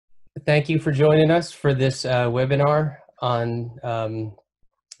Thank you for joining us for this webinar on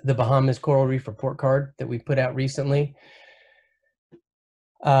the Bahamas Coral Reef Report Card that we put out recently.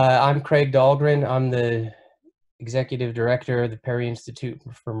 I'm Craig Dahlgren. I'm the Executive Director of the Perry Institute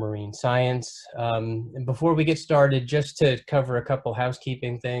for Marine Science. And before we get started, just to cover a couple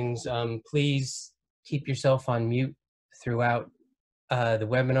housekeeping things, please keep yourself on mute throughout the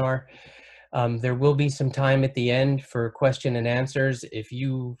webinar. There will be some time at the end for question and answers. If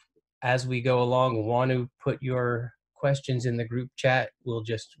you, as we go along, want to put your questions in the group chat, we'll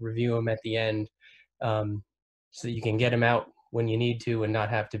just review them at the end so that you can get them out when you need to and not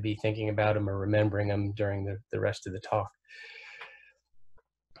have to be thinking about them or remembering them during the rest of the talk.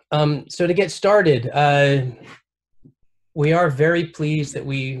 So to get started, we are very pleased that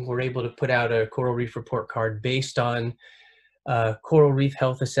we were able to put out a Coral Reef Report Card based on coral reef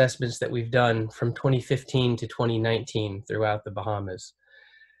health assessments that we've done from 2015 to 2019 throughout the Bahamas.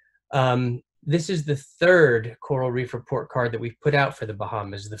 This is the third Coral Reef Report Card that we've put out for the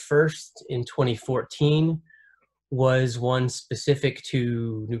Bahamas. The first in 2014 was one specific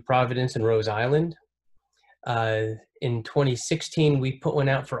to New Providence and Rose Island. In 2016, we put one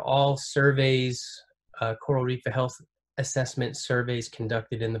out for all surveys, coral reef health assessment surveys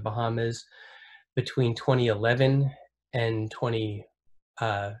conducted in the Bahamas between 2011 and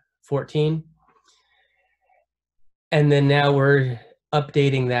 2014. And then now we're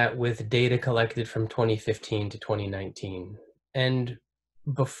updating that with data collected from 2015 to 2019. And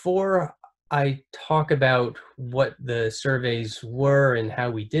before I talk about what the surveys were and how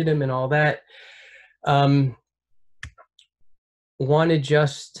we did them and all that, want to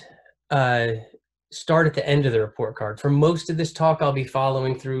just start at the end of the report card. For most of this talk, I'll be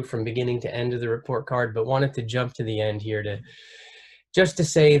following through from beginning to end of the report card, but wanted to jump to the end here to just to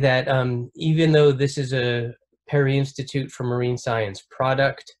say that even though this is a Perry Institute for Marine Science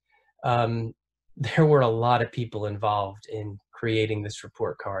product, there were a lot of people involved in creating this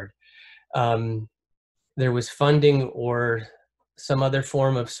report card. There was funding or some other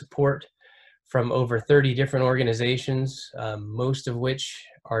form of support from over 30 different organizations, most of which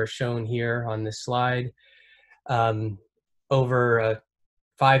are shown here on this slide. Over a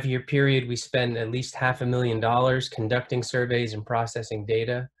 5-year period, we spent at least $500,000 conducting surveys and processing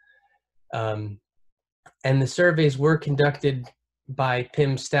data. And the surveys were conducted by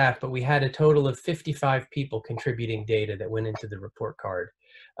PIMS staff, but we had a total of 55 people contributing data that went into the report card,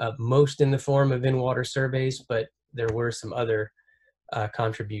 most in the form of in-water surveys, but there were some other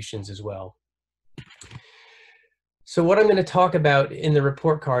contributions as well. So what I'm going to talk about in the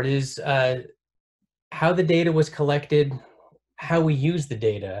report card is how the data was collected, how we used the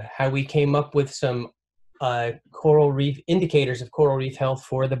data, how we came up with some coral reef indicators of coral reef health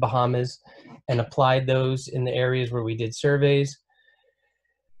for the Bahamas and applied those in the areas where we did surveys,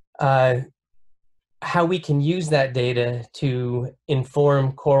 how we can use that data to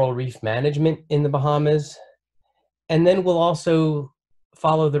inform coral reef management in the Bahamas. And then we'll also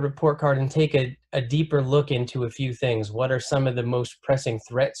follow the report card and take a deeper look into a few things. What are some of the most pressing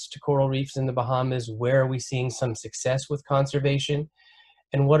threats to coral reefs in the Bahamas? Where are we seeing some success with conservation?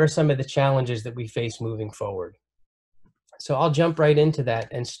 And what are some of the challenges that we face moving forward? So I'll jump right into that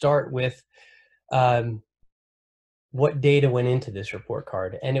and start with what data went into this report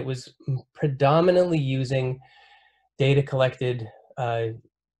card. And it was predominantly using data collected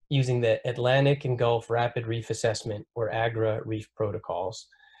using the Atlantic and Gulf Rapid Reef Assessment, or AGRA reef protocols.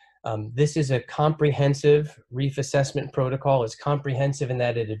 This is a comprehensive reef assessment protocol. It's comprehensive in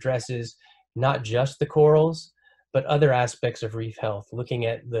that it addresses not just the corals, but other aspects of reef health, looking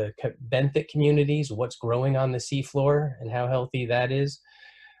at the benthic communities, what's growing on the seafloor and how healthy that is,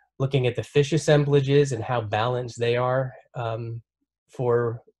 looking at the fish assemblages and how balanced they are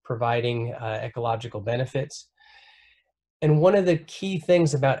for providing ecological benefits. And one of the key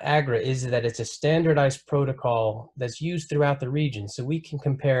things about AGRA is that it's a standardized protocol that's used throughout the region. So we can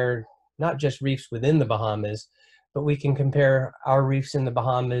compare not just reefs within the Bahamas, but we can compare our reefs in the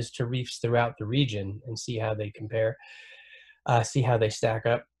Bahamas to reefs throughout the region and see how they compare, see how they stack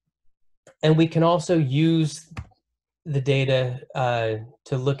up. And we can also use the data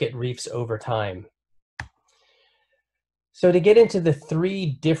to look at reefs over time. So to get into the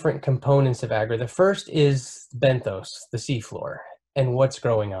 3 different components of AGRA, the first is benthos, the seafloor, and what's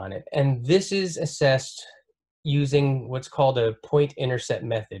growing on it. And this is assessed using what's called a point intercept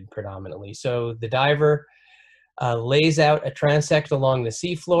method predominantly. So the diver lays out a transect along the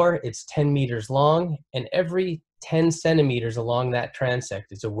seafloor. It's 10 meters long, and every 10 centimeters along that transect,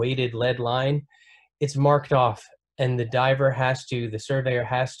 it's a weighted lead line, it's marked off, and the diver has to, the surveyor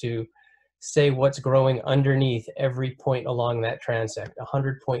has to say what's growing underneath every point along that transect,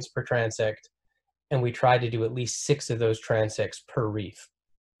 100 points per transect, and we try to do at least 6 of those transects per reef.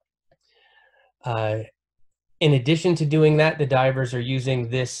 In addition to doing that, the divers are using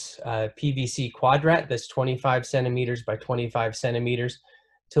this PVC quadrat that's 25 centimeters by 25 centimeters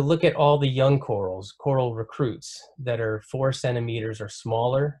to look at all the young corals, coral recruits that are 4 centimeters or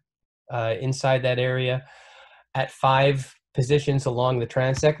smaller inside that area at 5 positions along the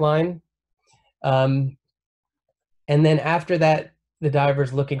transect line. And then after that, the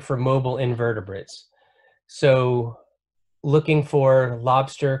diver's looking for mobile invertebrates. So looking for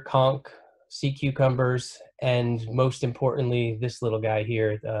lobster, conch, sea cucumbers, and most importantly, this little guy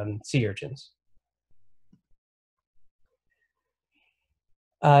here, sea urchins.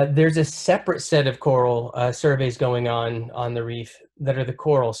 There's a separate set of coral surveys going on the reef that are the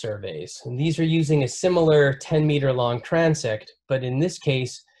coral surveys. And these are using a similar 10-meter long transect, but in this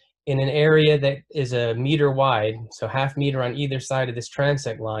case, in an area that is a meter wide, so half meter on either side of this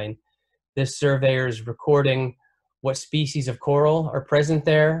transect line, this surveyor is recording what species of coral are present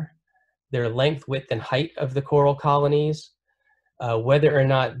there, their length, width, and height of the coral colonies, whether or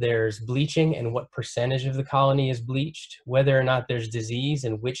not there's bleaching and what percentage of the colony is bleached, whether or not there's disease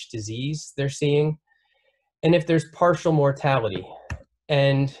and which disease they're seeing, and if there's partial mortality.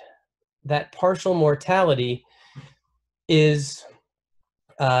 And that partial mortality is,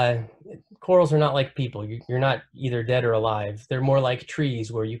 corals are not like people. You're not either dead or alive. They're more like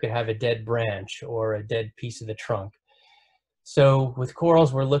trees where you could have a dead branch or a dead piece of the trunk. So with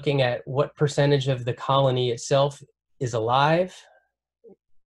corals, we're looking at what percentage of the colony itself is alive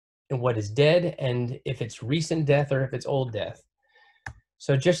and what is dead, and if it's recent death or if it's old death.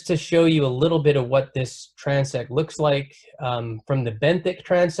 So just to show you a little bit of what this transect looks like, from the benthic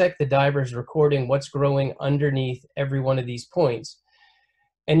transect, the diver's recording what's growing underneath every one of these points.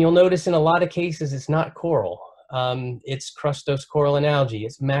 And you'll notice in a lot of cases, it's not coral. It's crustose coral and algae,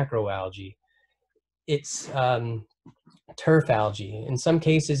 it's macroalgae, it's turf algae. In some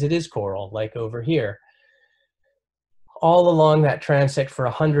cases, it is coral, like over here. All along that transect for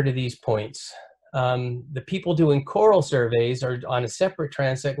 100 of these points. The people doing coral surveys are on a separate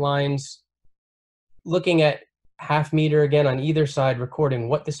transect lines, looking at half meter again on either side, recording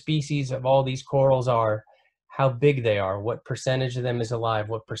what the species of all these corals are, how big they are, what percentage of them is alive,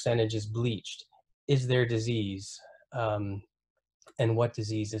 what percentage is bleached, is there disease, and what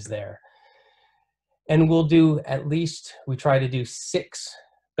disease is there. And we'll do at least, we try to do 6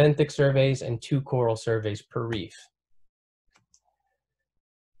 benthic surveys and 2 coral surveys per reef.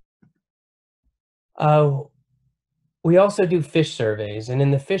 We also do fish surveys, and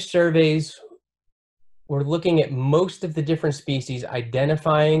in the fish surveys, we're looking at most of the different species,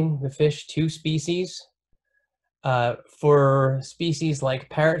 identifying the fish to species. For species like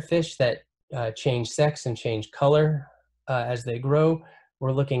parrotfish that change sex and change color as they grow,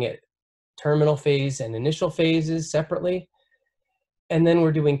 we're looking at terminal phase and initial phases separately. And then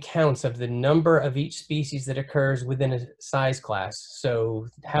we're doing counts of the number of each species that occurs within a size class. So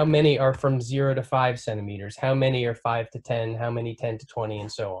how many are from 0 to 5 centimeters? How many are 5 to 10? How many 10 to 20?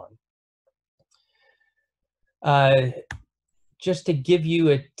 And so on. Just to give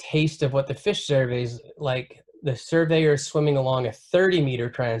you a taste of what the fish surveys like, the surveyor is swimming along a 30-meter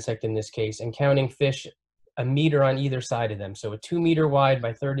transect in this case and counting fish a meter on either side of them. So a 2-meter wide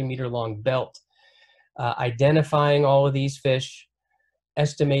by 30-meter long belt, identifying all of these fish,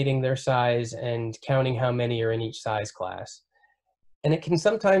 estimating their size, and counting how many are in each size class. And it can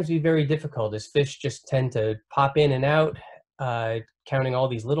sometimes be very difficult as fish just tend to pop in and out, counting all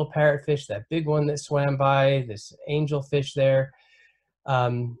these little parrotfish, that big one that swam by, this angelfish there.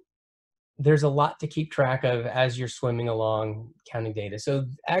 There's a lot to keep track of as you're swimming along counting data. So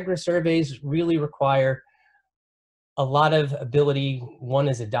agri-surveys really require a lot of ability, one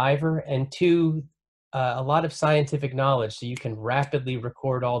as a diver, and two, a lot of scientific knowledge so you can rapidly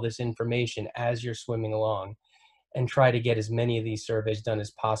record all this information as you're swimming along and try to get as many of these surveys done as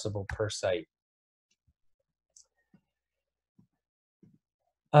possible per site.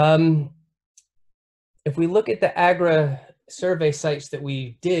 If we look at the AGRA survey sites that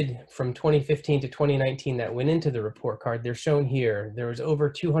we did from 2015 to 2019 that went into the report card, they're shown here. There was over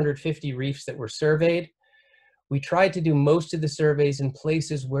 250 reefs that were surveyed. We tried to do most of the surveys in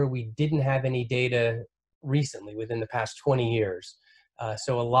places where we didn't have any data recently within the past 20 years.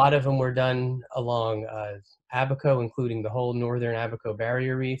 So a lot of them were done along Abaco, including the whole northern Abaco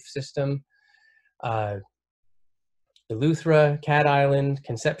Barrier Reef system, Eleuthera, Cat Island,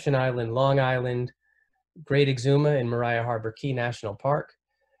 Conception Island, Long Island, Great Exuma in Mariah Harbor Key National Park,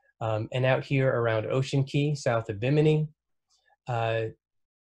 and out here around Ocean Key, south of Bimini.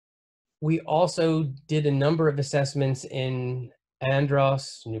 We also did a number of assessments in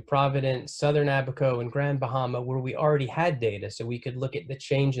Andros, New Providence, Southern Abaco, and Grand Bahama, where we already had data, so we could look at the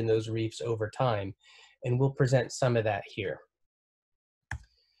change in those reefs over time. And we'll present some of that here.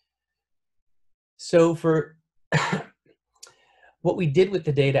 So for what we did with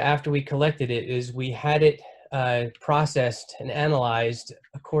the data after we collected it is we had it processed and analyzed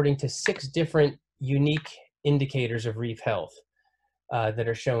according to 6 different unique indicators of reef health that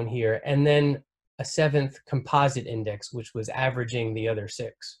are shown here, and then a 7th composite index, which was averaging the other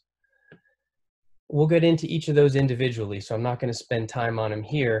 6. We'll get into each of those individually, so I'm not going to spend time on them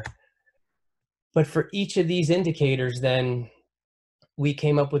here. But for each of these indicators, then, we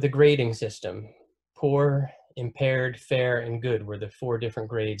came up with a grading system. Poor, impaired, fair, and good were the 4 different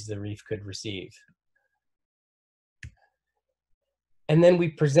grades the reef could receive. And then we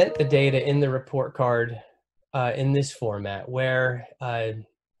present the data in the report card in this format, where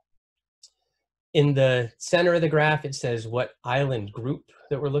in the center of the graph, it says what island group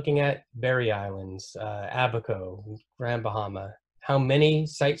that we're looking at: Berry Islands, Abaco, Grand Bahama, how many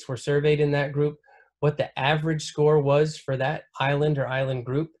sites were surveyed in that group, what the average score was for that island or island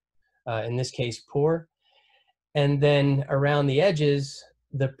group, in this case, poor, and then around the edges,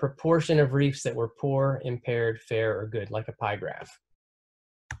 the proportion of reefs that were poor, impaired, fair, or good, like a pie graph.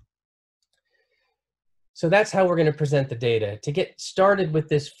 So that's how we're going to present the data. To get started with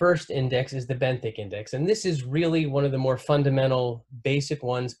this first index is the benthic index. And this is really one of the more fundamental, basic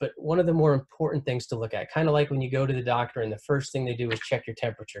ones, but one of the more important things to look at. Kind of like when you go to the doctor and the first thing they do is check your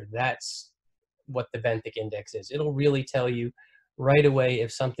temperature. That's what the benthic index is. It'll really tell you right away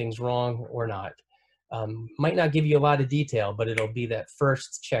if something's wrong or not. Might not give you a lot of detail, but it'll be that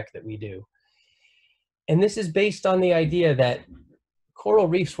first check that we do. And this is based on the idea that coral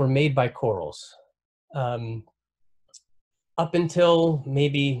reefs were made by corals. Up until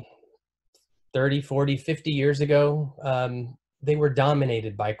maybe 30, 40, 50 years ago, they were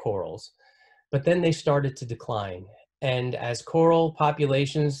dominated by corals, but then they started to decline. And as coral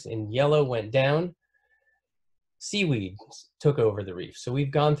populations in yellow went down, seaweed took over the reef. So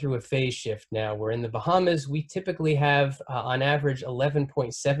we've gone through a phase shift now, where in the Bahamas, we typically have, on average,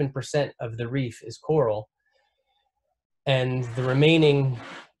 11.7% of the reef is coral, and the remaining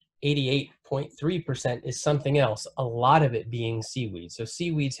 88.3% is something else, a lot of it being seaweed. So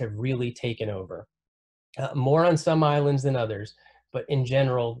seaweeds have really taken over. More on some islands than others, but in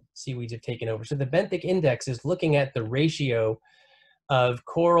general, seaweeds have taken over. So the benthic index is looking at the ratio of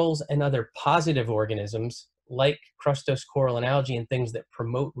corals and other positive organisms, like crustose coral and algae and things that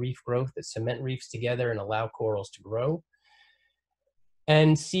promote reef growth, that cement reefs together and allow corals to grow,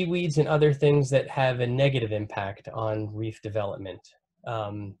 and seaweeds and other things that have a negative impact on reef development.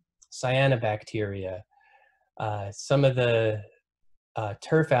 Cyanobacteria, some of the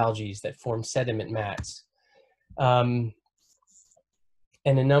turf algae that form sediment mats, and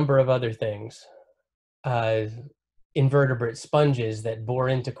a number of other things. Invertebrate sponges that bore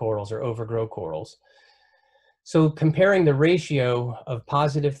into corals or overgrow corals. So comparing the ratio of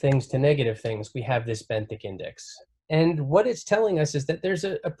positive things to negative things, we have this benthic index. And what it's telling us is that there's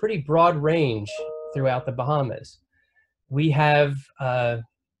a pretty broad range throughout the Bahamas. We have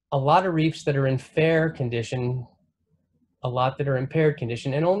a lot of reefs that are in fair condition, a lot that are impaired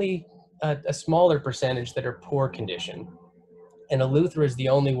condition, and only a smaller percentage that are poor condition. And Eleuthera is the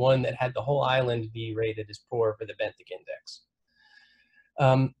only one that had the whole island be rated as poor for the benthic index.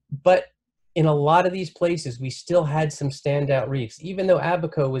 But in a lot of these places, we still had some standout reefs. Even though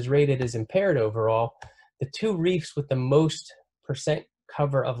Abaco was rated as impaired overall, the 2 reefs with the most percent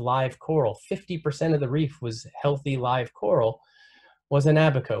cover of live coral, 50% of the reef was healthy live coral, was an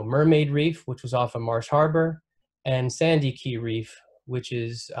Abaco. Mermaid Reef, which was off of Marsh Harbor, and Sandy Key Reef, which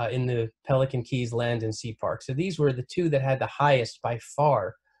is in the Pelican Keys Land and Sea Park. So these were the 2 that had the highest, by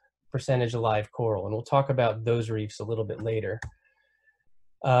far, percentage of live coral. And we'll talk about those reefs a little bit later.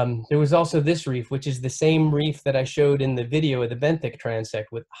 There was also this reef, which is the same reef that I showed in the video of the benthic transect,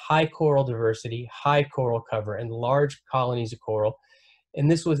 with high coral diversity, high coral cover, and large colonies of coral. And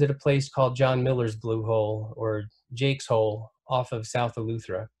this was at a place called John Miller's Blue Hole, or Jake's Hole, off of South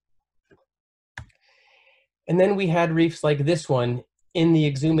Eleuthera. And then we had reefs like this one in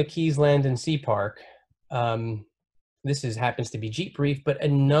the Exuma Keys Land and Sea Park. This happens to be Jeep Reef, but a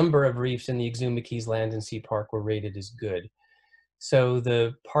number of reefs in the Exuma Keys Land and Sea Park were rated as good. So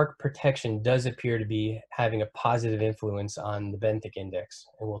the park protection does appear to be having a positive influence on the benthic index,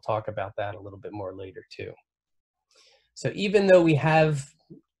 and we'll talk about that a little bit more later too. So even though we have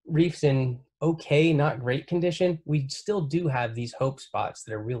reefs in okay, not great condition, we still do have these hope spots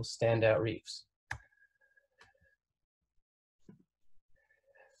that are real standout reefs.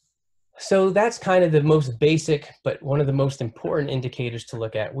 So that's kind of the most basic, but one of the most important indicators to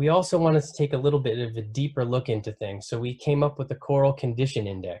look at. We also wanted to take a little bit of a deeper look into things. So we came up with the Coral Condition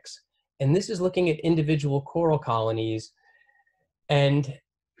Index. And this is looking at individual coral colonies. And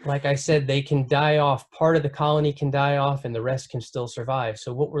like I said, they can die off. Part of the colony can die off and the rest can still survive.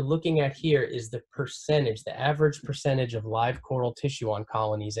 So what we're looking at here is the percentage, the average percentage of live coral tissue on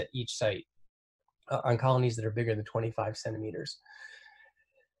colonies at each site, on colonies that are bigger than 25 centimeters.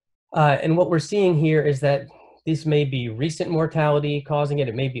 And what we're seeing here is that this may be recent mortality causing it.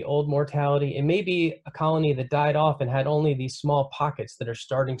 It may be old mortality. It may be a colony that died off and had only these small pockets that are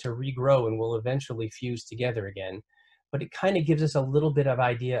starting to regrow and will eventually fuse together again. But it kind of gives us a little bit of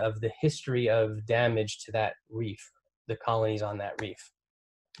idea of the history of damage to that reef, the colonies on that reef.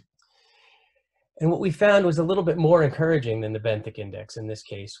 And what we found was a little bit more encouraging than the benthic index in this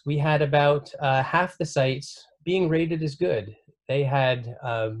case. We had about half the sites being rated as good. They had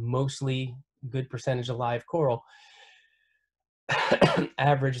mostly good percentage of live coral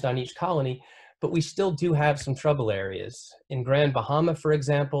averaged on each colony, but we still do have some trouble areas. In Grand Bahama, for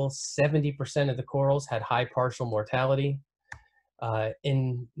example, 70% of the corals had high partial mortality.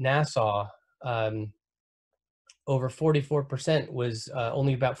 In Nassau, over 44% was,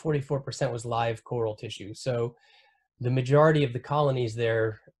 only about 44% was live coral tissue. So the majority of the colonies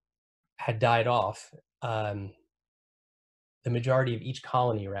there had died off. The majority of each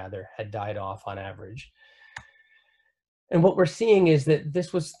colony, rather, had died off on average. And what we're seeing is that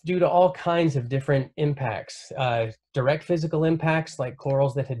this was due to all kinds of different impacts. Direct physical impacts like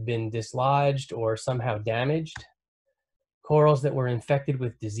corals that had been dislodged or somehow damaged, corals that were infected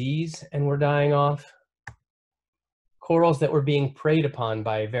with disease and were dying off, corals that were being preyed upon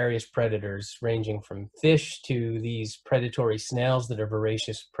by various predators, ranging from fish to these predatory snails that are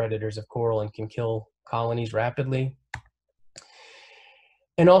voracious predators of coral and can kill colonies rapidly.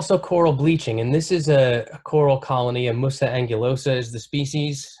 And also coral bleaching. And this is a coral colony, a Mussa angulosa is the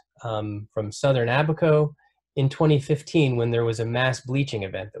species, from southern Abaco in 2015 when there was a mass bleaching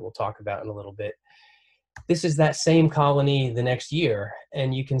event that we'll talk about in a little bit. This is that same colony the next year,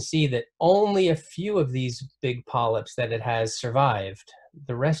 and you can see that only a few of these big polyps that it has survived.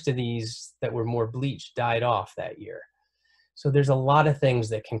 The rest of these that were more bleached died off that year. So there's a lot of things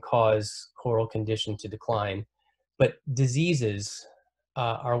that can cause coral condition to decline, but diseases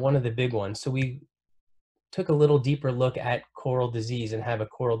are one of the big ones. So we took a little deeper look at coral disease and have a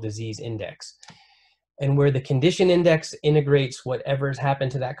coral disease index. And where the condition index integrates whatever's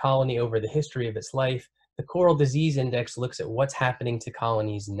happened to that colony over the history of its life, the coral disease index looks at what's happening to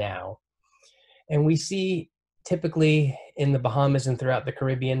colonies now. And we see typically in the Bahamas and throughout the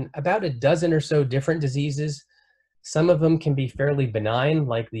Caribbean, about a dozen or so different diseases. Some of them can be fairly benign,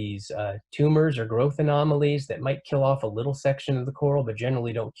 like these tumors or growth anomalies that might kill off a little section of the coral, but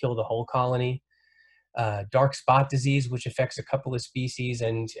generally don't kill the whole colony. Dark spot disease, which affects a couple of species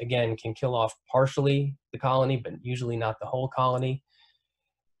and again can kill off partially the colony, but usually not the whole colony.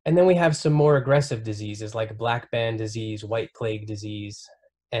 And then we have some more aggressive diseases like black band disease, white plague disease,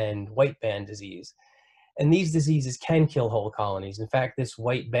 and white band disease. And these diseases can kill whole colonies. In fact, this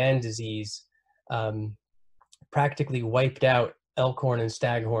white band disease practically wiped out elkhorn and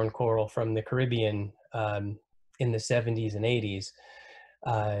staghorn coral from the Caribbean in the 70s and 80s.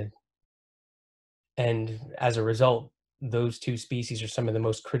 And as a result, those two species are some of the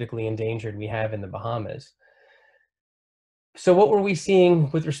most critically endangered we have in the Bahamas. So what were we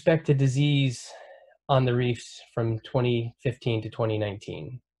seeing with respect to disease on the reefs from 2015 to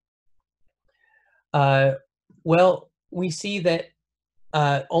 2019? Well, we see that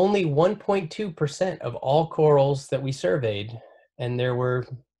only 1.2% of all corals that we surveyed, and there were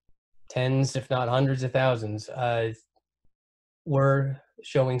tens, if not hundreds of thousands, were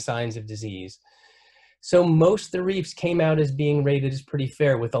showing signs of disease. So most of the reefs came out as being rated as pretty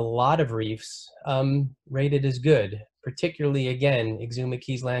fair, with a lot of reefs rated as good, particularly, again, Exuma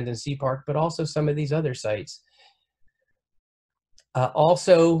Keys Land and Sea Park, but also some of these other sites.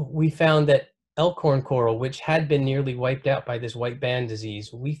 Also, we found that elkhorn coral, which had been nearly wiped out by this white band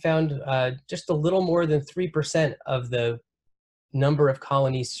disease, we found just a little more than 3% of the number of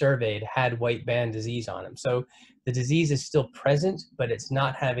colonies surveyed had white band disease on them. So the disease is still present, but it's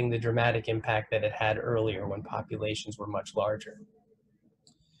not having the dramatic impact that it had earlier when populations were much larger.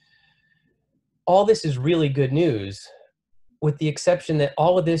 All this is really good news, with the exception that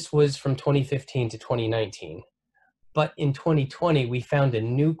all of this was from 2015 to 2019. But in 2020, we found a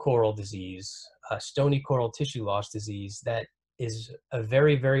new coral disease, Stony coral tissue loss disease, that is a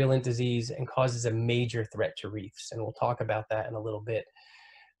very virulent disease and causes a major threat to reefs. And we'll talk about that in a little bit.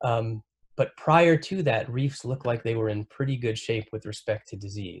 But prior to that, reefs looked like they were in pretty good shape with respect to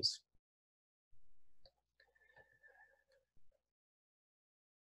disease.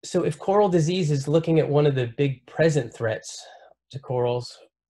 So if coral disease is looking at one of the big present threats to corals,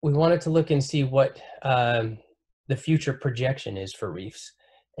 we wanted to look and see what the future projection is for reefs.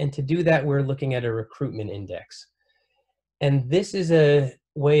 And to do that, we're looking at a recruitment index. And this is a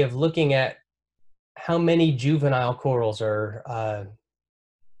way of looking at how many juvenile corals are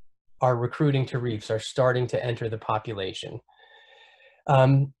recruiting to reefs, are starting to enter the population.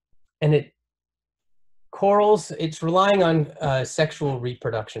 And corals, it's relying on sexual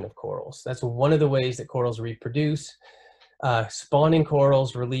reproduction of corals. That's one of the ways that corals reproduce. Spawning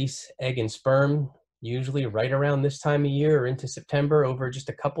corals release egg and sperm, usually right around this time of year or into September over just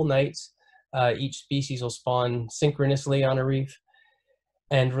a couple nights. Each species will spawn synchronously on a reef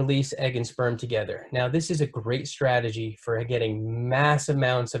and release egg and sperm together. Now, this is a great strategy for getting mass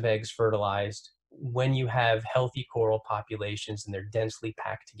amounts of eggs fertilized when you have healthy coral populations and they're densely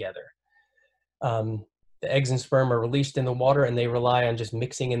packed together. The eggs and sperm are released in the water, and they rely on just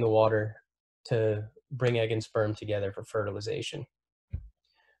mixing in the water to bring egg and sperm together for fertilization.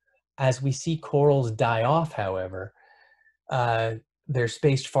 As we see corals die off, however, they're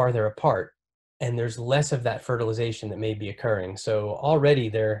spaced farther apart, and there's less of that fertilization that may be occurring. So already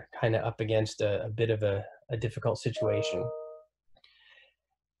they're kind of up against a bit of a difficult situation.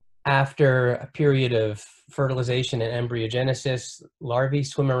 After a period of fertilization and embryogenesis, larvae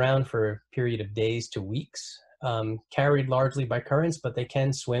swim around for a period of days to weeks, carried largely by currents, but they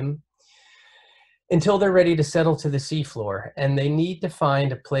can swim until they're ready to settle to the seafloor. And they need to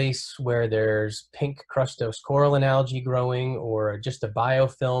find a place where there's pink crustose coralline algae growing, or just a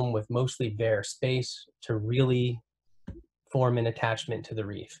biofilm with mostly bare space to really form an attachment to the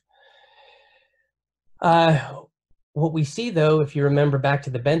reef. What we see, though, if you remember back to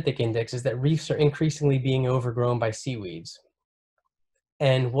the benthic index, is that reefs are increasingly being overgrown by seaweeds.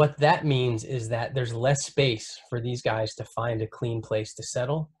 And what that means is that there's less space for these guys to find a clean place to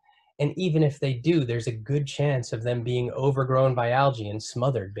settle. And even if they do, there's a good chance of them being overgrown by algae and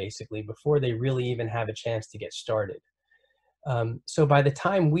smothered, basically, before they really even have a chance to get started. So by the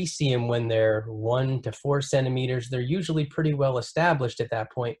time we see them, when they're 1 to 4 centimeters, they're usually pretty well established at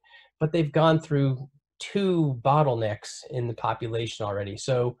that point, but they've gone through 2 bottlenecks in the population already.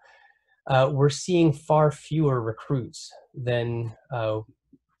 So we're seeing far fewer recruits than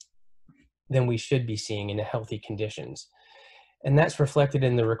we should be seeing in healthy conditions. And that's reflected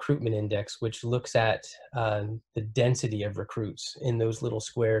in the recruitment index, which looks at the density of recruits in those little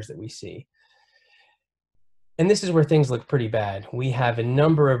squares that we see. And this is where things look pretty bad. We have a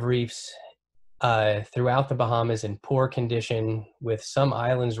number of reefs throughout the Bahamas in poor condition, with some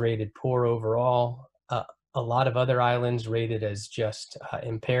islands rated poor overall, a lot of other islands rated as just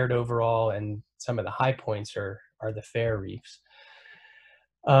impaired overall, and some of the high points are the fair reefs.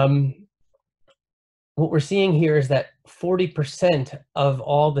 What we're seeing here is that 40% of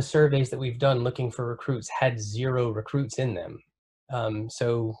all the surveys that we've done looking for recruits had 0 recruits in them.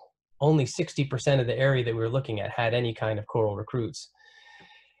 So only 60% of the area that we were looking at had any kind of coral recruits.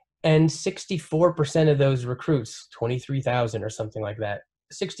 And 64% of those recruits, 23,000 or something like that,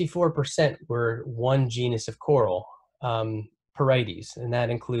 64% were one genus of coral, Porites, and that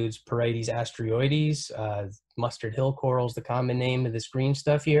includes Porites asteroides, mustard hill corals, the common name of this green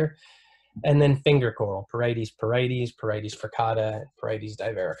stuff here, and then finger coral, Porites porites, Porites fricata, Porites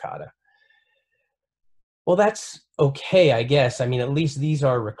divaricata. Well, that's okay, I guess. I mean, at least these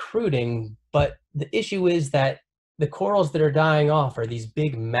are recruiting, but the issue is that the corals that are dying off are these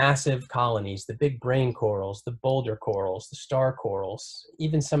big, massive colonies, the big brain corals, the boulder corals, the star corals,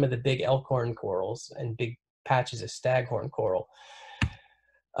 even some of the big elkhorn corals and big patches of staghorn coral.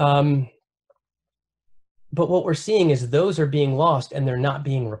 But what we're seeing is those are being lost and they're not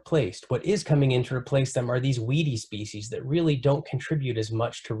being replaced. What is coming in to replace them are these weedy species that really don't contribute as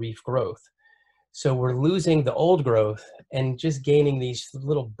much to reef growth. So we're losing the old growth and just gaining these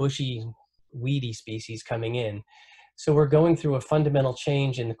little bushy, weedy species coming in. So we're going through a fundamental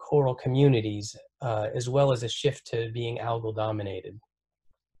change in the coral communities, as well as a shift to being algal dominated,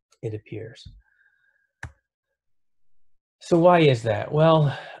 it appears. So why is that?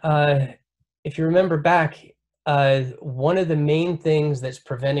 Well, if you remember back, one of the main things that's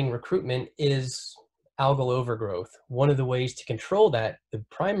preventing recruitment is algal overgrowth. One of the ways to control that, the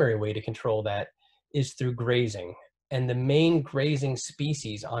primary way to control that, is through grazing. And the main grazing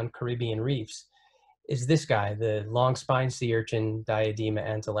species on Caribbean reefs is this guy, the long-spined sea urchin, Diadema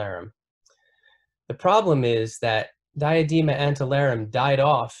antillarum. The problem is that Diadema antillarum died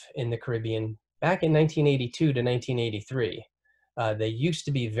off in the Caribbean back in 1982 to 1983. They used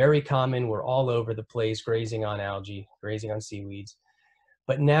to be very common, were all over the place, grazing on algae, grazing on seaweeds.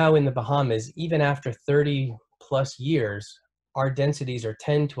 But now in the Bahamas, even after 30 plus years, our densities are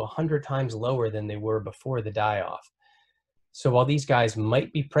 10 to 100 times lower than they were before the die-off. So while these guys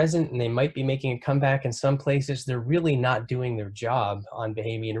might be present and they might be making a comeback in some places, they're really not doing their job on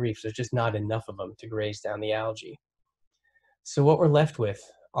Bahamian reefs. There's just not enough of them to graze down the algae. So what we're left with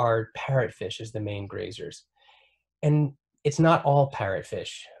are parrotfish as the main grazers. And it's not all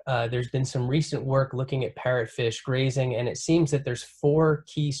parrotfish. There's been some recent work looking at parrotfish grazing, and it seems that there's 4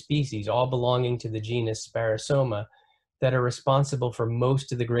 key species, all belonging to the genus Sparosoma, that are responsible for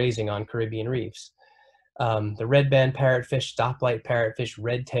most of the grazing on Caribbean reefs. The red-band parrotfish, stoplight parrotfish,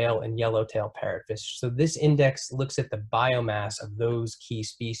 red-tail, and yellowtail parrotfish. So this index looks at the biomass of those key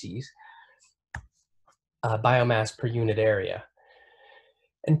species, biomass per unit area.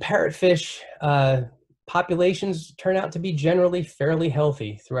 And parrotfish populations turn out to be generally fairly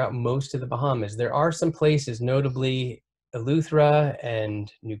healthy throughout most of the Bahamas. There are some places, notably Eleuthera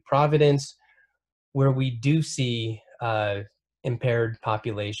and New Providence, where we do see impaired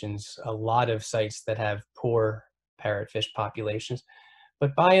populations, a lot of sites that have poor parrotfish populations.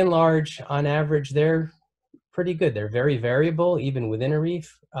 But by and large, on average, they're pretty good. They're very variable, even within a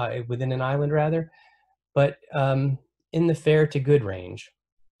reef, within an island rather, but in the fair to good range.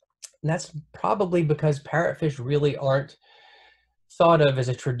 And that's probably because parrotfish really aren't thought of as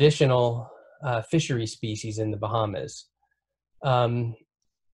a traditional fishery species in the Bahamas.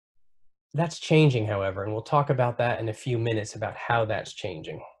 That's changing, however, and we'll talk about that in a few minutes about how that's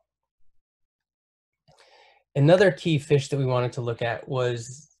changing. Another key fish that we wanted to look at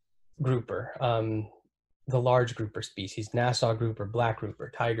was grouper, the large grouper species, Nassau grouper, black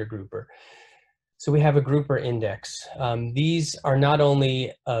grouper, tiger grouper. So we have a grouper index. These are not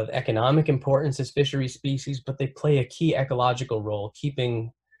only of economic importance as fishery species, but they play a key ecological role,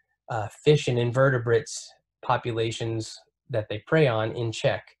 keeping fish and invertebrates populations that they prey on in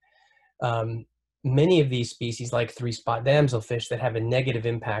check. Many of these species, like 3-spot damselfish, that have a negative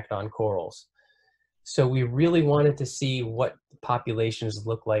impact on corals. So we really wanted to see what populations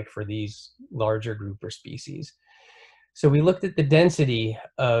look like for these larger grouper species. So we looked at the density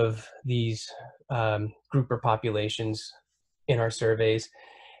of these grouper populations in our surveys,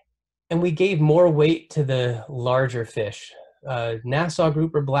 and we gave more weight to the larger fish. Nassau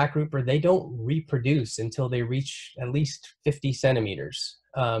grouper, black grouper, they don't reproduce until they reach at least 50 centimeters,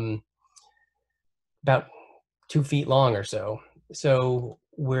 about 2 feet long or so. So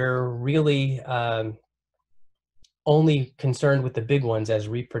we're really only concerned with the big ones as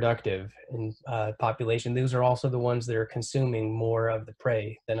reproductive in population. Those are also the ones that are consuming more of the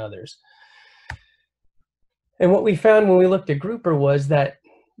prey than others. And what we found when we looked at grouper was that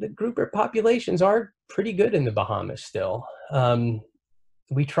the grouper populations are pretty good in the Bahamas still.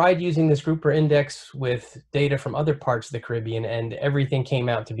 We tried using this grouper index with data from other parts of the Caribbean, and everything came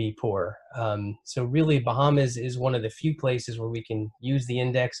out to be poor. So really, Bahamas is one of the few places where we can use the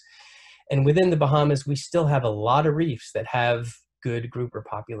index. And within the Bahamas, we still have a lot of reefs that have good grouper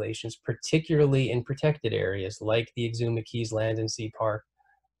populations, particularly in protected areas like the Exuma Keys Land and Sea Park,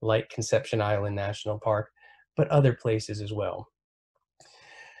 like Conception Island National Park, but other places as well.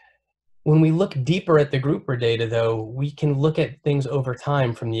 When we look deeper at the grouper data, though, we can look at things over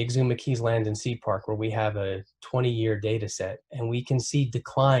time from the Exuma Keys Land and Sea Park, where we have a 20-year data set, and we can see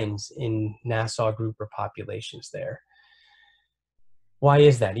declines in Nassau grouper populations there. Why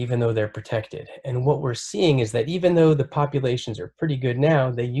is that, even though they're protected? And what we're seeing is that even though the populations are pretty good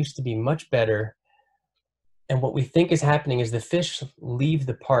now, they used to be much better. And what we think is happening is the fish leave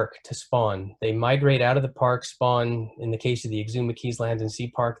the park to spawn. They migrate out of the park, spawn, in the case of the Exuma Keys Land and Sea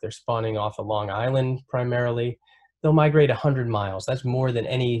Park, they're spawning off a Long Island primarily. They'll migrate 100 miles. That's more than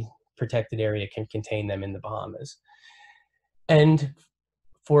any protected area can contain them in the Bahamas. And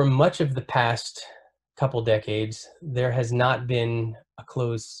for much of the past couple decades, there has not been a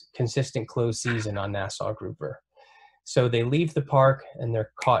consistent closed season on Nassau grouper. So they leave the park and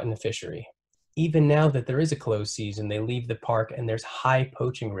they're caught in the fishery. Even now that there is a closed season, they leave the park and there's high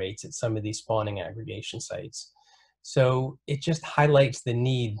poaching rates at some of these spawning aggregation sites. So it just highlights the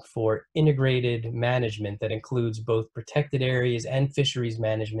need for integrated management that includes both protected areas and fisheries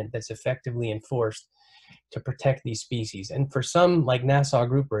management that's effectively enforced to protect these species. And for some, like Nassau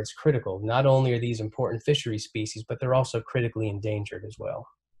grouper, it's critical. Not only are these important fishery species, but they're also critically endangered as well.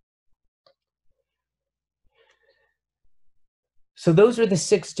 So those are the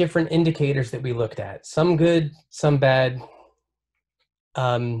 6 different indicators that we looked at, some good, some bad.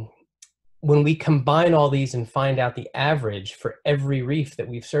 When we combine all these and find out the average for every reef that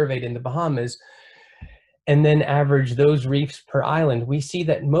we've surveyed in the Bahamas, and then average those reefs per island, we see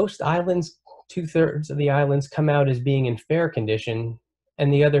that most islands, 2/3 of the islands, come out as being in fair condition,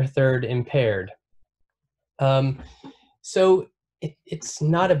 and the other third impaired. So it's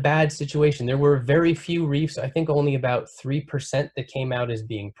not a bad situation. There were very few reefs, I think only about 3% that came out as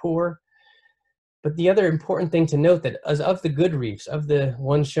being poor. But the other important thing to note that as of the good reefs, of the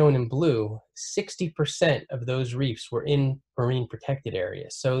ones shown in blue, 60% of those reefs were in marine protected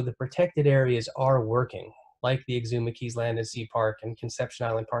areas. So the protected areas are working, like the Exuma Keys Land and Sea Park and Conception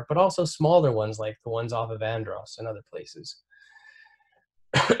Island Park, but also smaller ones like the ones off of Andros and other places.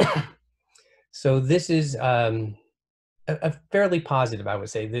 So this is a fairly positive, I would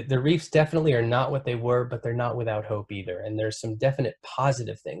say. The reefs definitely are not what they were, but they're not without hope either. And there's some definite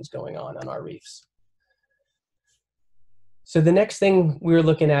positive things going on our reefs. So the next thing we're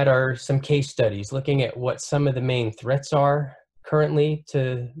looking at are some case studies, looking at what some of the main threats are currently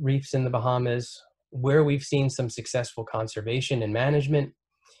to reefs in the Bahamas, where we've seen some successful conservation and management,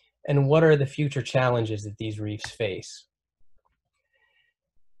 and what are the future challenges that these reefs face.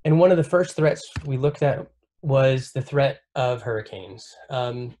 And one of the first threats we looked at was the threat of hurricanes.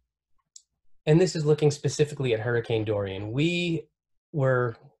 And this is looking specifically at Hurricane Dorian. We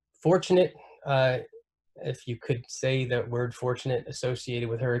were fortunate, if you could say that word fortunate associated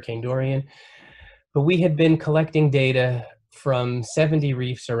with Hurricane Dorian, but we had been collecting data from 70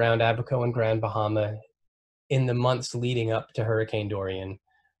 reefs around Abaco and Grand Bahama in the months leading up to Hurricane Dorian,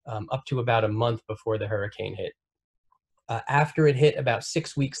 up to about a month before the hurricane hit. After it hit, about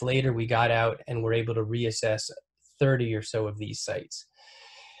 6 weeks later, we got out and were able to reassess 30 or so of these sites.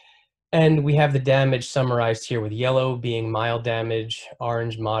 And we have the damage summarized here with yellow being mild damage,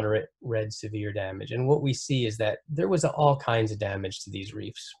 orange moderate, red severe damage. And what we see is that there was all kinds of damage to these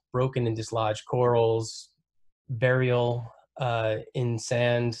reefs: broken and dislodged corals, burial in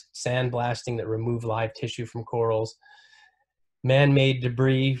sand, sand blasting that removed live tissue from corals, man-made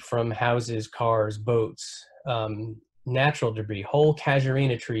debris from houses, cars, boats, natural debris, whole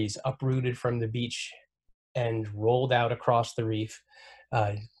casuarina trees uprooted from the beach and rolled out across the reef,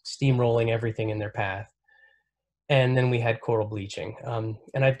 steamrolling everything in their path. And then we had coral bleaching.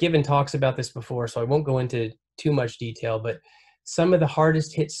 And I've given talks about this before, so I won't go into too much detail, but some of the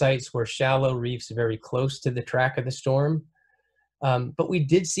hardest hit sites were shallow reefs very close to the track of the storm. But we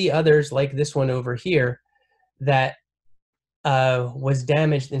did see others like this one over here that was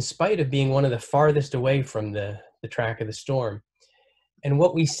damaged in spite of being one of the farthest away from the track of the storm. And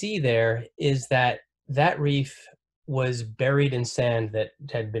what we see there is that that reef was buried in sand that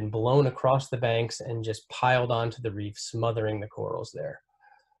had been blown across the banks and just piled onto the reef, smothering the corals there.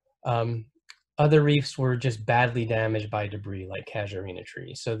 Other reefs were just badly damaged by debris like casuarina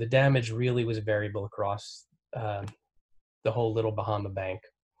trees. So the damage really was variable across the whole little Bahama bank.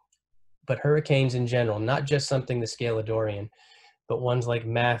 But hurricanes in general, not just something the scale of Dorian, but ones like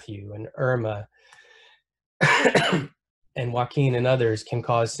Matthew and Irma and Joaquin and others can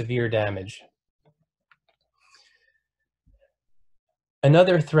cause severe damage.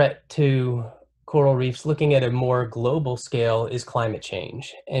 Another threat to coral reefs, looking at a more global scale, is climate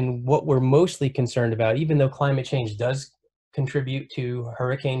change. And what we're mostly concerned about, even though climate change does contribute to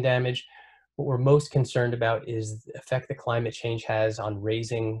hurricane damage, what we're most concerned about is the effect that climate change has on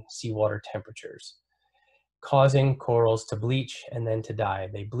raising seawater temperatures, causing corals to bleach and then to die.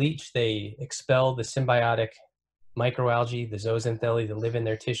 They bleach, they expel the symbiotic microalgae, the zooxanthellae that live in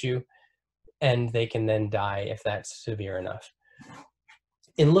their tissue, and they can then die if that's severe enough.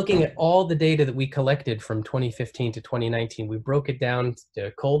 In looking at all the data that we collected from 2015 to 2019, we broke it down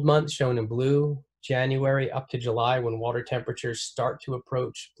to cold months shown in blue, January up to July when water temperatures start to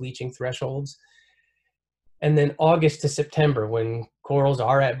approach bleaching thresholds, and then August to September when corals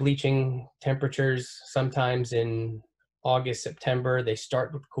are at bleaching temperatures. Sometimes in August, September, they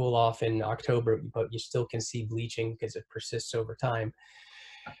start to cool off in October, but you still can see bleaching because it persists over time.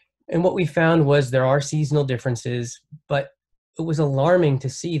 And what we found was there are seasonal differences, but it was alarming to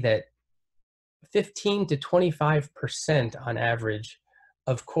see that 15 to 25% on average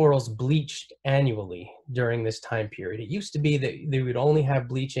of corals bleached annually during this time period. It used to be that they would only have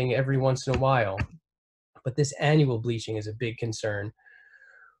bleaching every once in a while, but this annual bleaching is a big concern.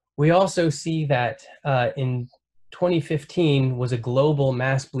 We also see that in 2015 was a global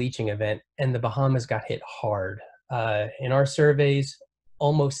mass bleaching event, and the Bahamas got hit hard. In our surveys,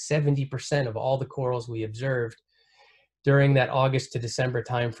 almost 70% of all the corals we observed during that August to December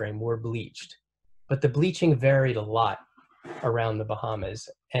timeframe were bleached. But the bleaching varied a lot around the Bahamas.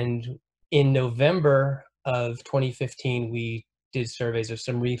 And in November of 2015, we did surveys of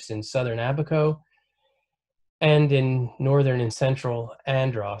some reefs in southern Abaco and in northern and central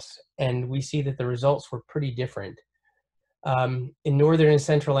Andros. And we see that the results were pretty different. In northern and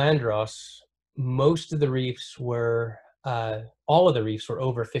central Andros, most of the reefs were, all of the reefs were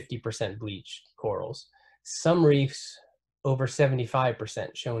over 50% bleached corals. Some reefs over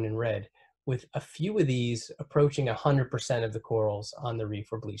 75% shown in red, with a few of these approaching 100% of the corals on the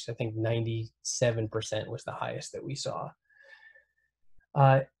reef were bleached. I think 97% was the highest that we saw.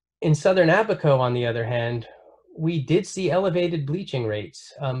 In southern Abaco, on the other hand, we did see elevated bleaching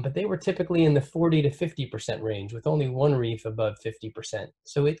rates, but they were typically in the 40 to 50% range, with only one reef above 50%.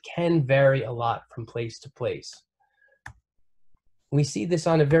 So it can vary a lot from place to place. We see this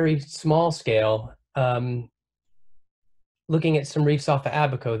on a very small scale, looking at some reefs off of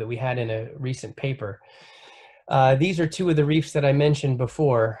Abaco that we had in a recent paper. These are two of the reefs that I mentioned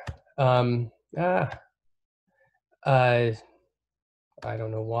before. I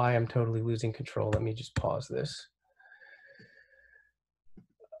don't know why I'm totally losing control. Let me just pause this.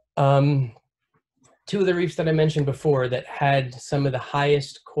 Two of the reefs that I mentioned before that had some of the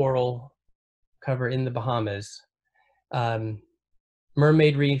highest coral cover in the Bahamas,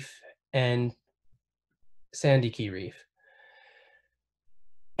 Mermaid Reef and Sandy Key Reef.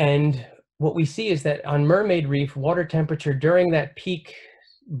 And what we see is that on Mermaid Reef, water temperature during that peak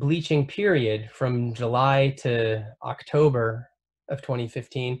bleaching period from July to October of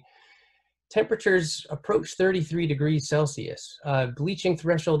 2015, temperatures approach 33 degrees Celsius. Bleaching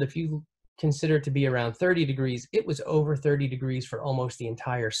threshold, if you consider it to be around 30 degrees, it was over 30 degrees for almost the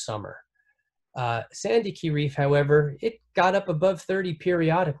entire summer. Sandy Key Reef, however, it got up above 30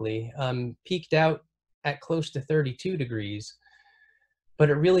 periodically, peaked out at close to 32 degrees, but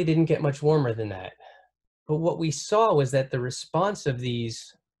it really didn't get much warmer than that. But what we saw was that the response of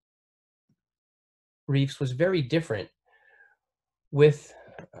these reefs was very different, with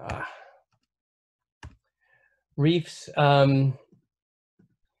reefs,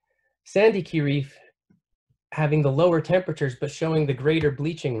 Sandy Key Reef having the lower temperatures but showing the greater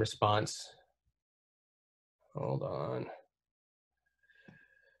bleaching response. Hold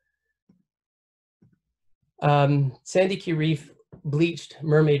on. Sandy Key Reef bleached,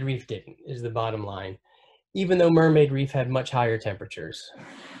 Mermaid Reef didn't, is the bottom line, even though Mermaid Reef had much higher temperatures.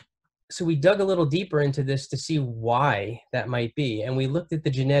 So we dug a little deeper into this to see why that might be. And we looked at the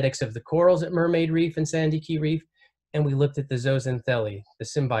genetics of the corals at Mermaid Reef and Sandy Key Reef, and we looked at the zooxanthellae, the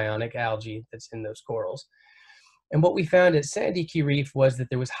symbiotic algae that's in those corals. And what we found at Sandy Key Reef was that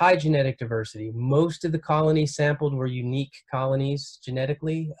there was high genetic diversity. Most of the colonies sampled were unique colonies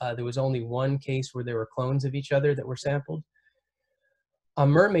genetically. There was only one case where there were clones of each other that were sampled. On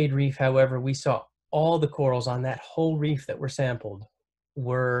Mermaid Reef, however, we saw all the corals on that whole reef that were sampled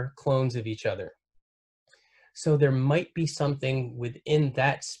were clones of each other. So there might be something within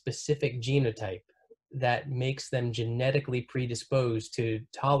that specific genotype that makes them genetically predisposed to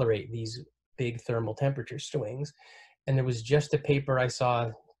tolerate these big thermal temperature swings. And there was just a paper I saw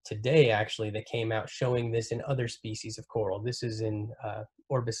today, actually, that came out showing this in other species of coral. This is in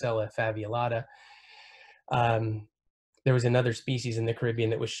Orbicella faviolata. There was another species in the Caribbean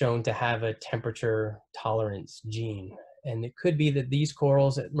that was shown to have a temperature tolerance gene. And it could be that these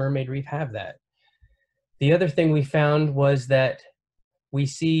corals at Mermaid Reef have that. The other thing we found was that we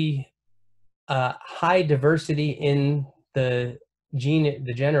see high diversity in the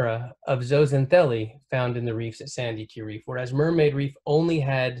genera of zooxanthellae found in the reefs at Sandy Key Reef, whereas Mermaid Reef only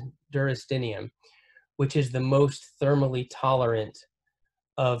had Durastinium, which is the most thermally tolerant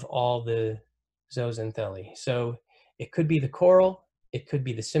of all the zooxanthellae. So it could be the coral, it could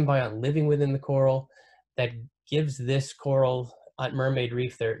be the symbiont living within the coral that gives this coral at Mermaid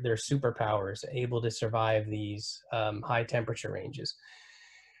Reef their superpowers, able to survive these high temperature ranges.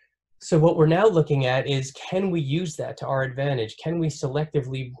 So what we're now looking at is, can we use that to our advantage? Can we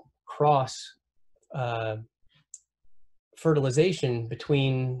selectively cross fertilization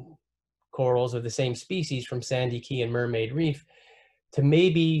between corals of the same species from Sandy Key and Mermaid Reef to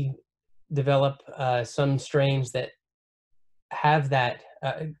maybe develop some strains that have that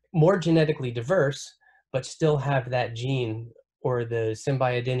more genetically diverse, but still have that gene or the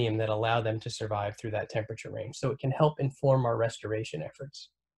symbiodinium that allow them to survive through that temperature range. So it can help inform our restoration efforts.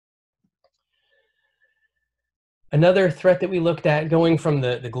 Another threat that we looked at, going from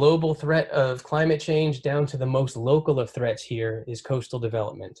the global threat of climate change down to the most local of threats here, is coastal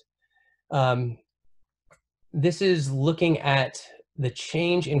development. This is looking at the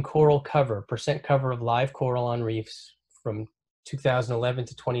change in coral cover, percent cover of live coral on reefs from 2011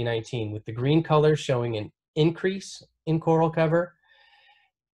 to 2019, with the green color showing an increase in coral cover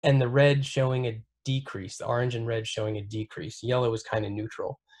and the red showing a decrease, the orange and red showing a decrease. Yellow is kind of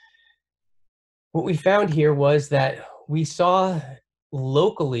neutral. What we found here was that we saw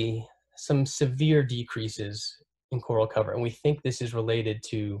locally some severe decreases in coral cover, and we think this is related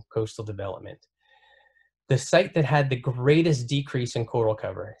to coastal development. The site that had the greatest decrease in coral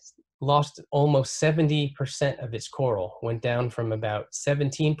cover, lost almost 70% of its coral, went down from about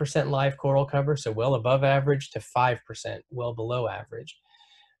 17% live coral cover, so well above average, to 5%, well below average.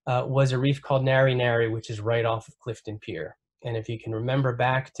 Was a reef called Nari Nari, which is right off of Clifton Pier. And if you can remember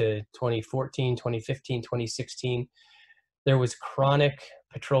back to 2014, 2015, 2016, there was chronic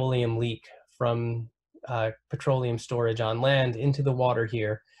petroleum leak from petroleum storage on land into the water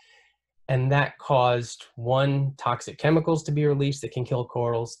here. And that caused, one, toxic chemicals to be released that can kill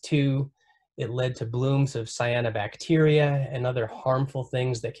corals. Two, it led to blooms of cyanobacteria and other harmful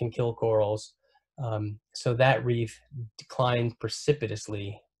things that can kill corals. So that reef declined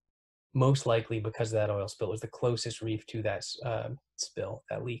precipitously, most likely because of that oil spill. It was the closest reef to that spill,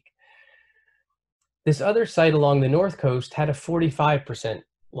 that leak. This other site along the north coast had a 45%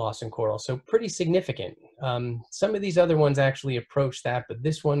 loss in coral, so pretty significant. Some of these other ones actually approached that, but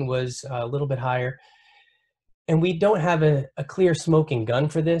this one was a little bit higher. And we don't have a clear smoking gun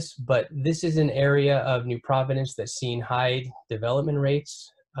for this, but this is an area of New Providence that's seen high development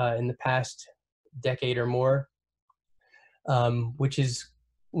rates in the past decade or more, which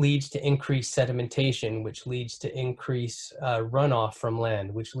leads to increased sedimentation, which leads to increased runoff from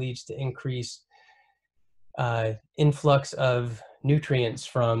land, which leads to increased influx of nutrients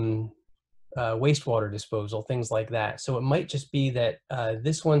from wastewater disposal, things like that. So it might just be that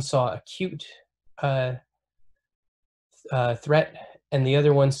this one saw acute threat and the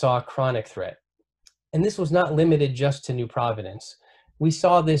other one saw chronic threat. And this was not limited just to New Providence. We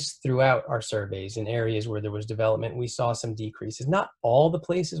saw this throughout our surveys in areas where there was development. We saw some decreases, not all the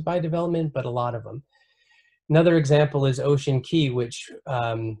places by development, but a lot of them. Another example is Ocean Key, which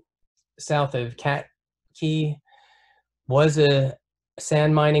south of Cat Key was a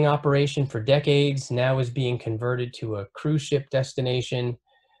sand mining operation for decades, now is being converted to a cruise ship destination.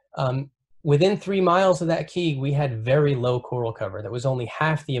 Within 3 miles of that key, we had very low coral cover. That was only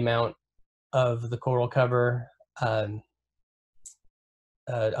half the amount of the coral cover up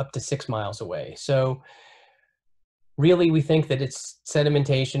to 6 miles away. So really, we think that it's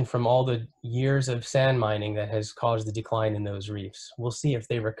sedimentation from all the years of sand mining that has caused the decline in those reefs. We'll see if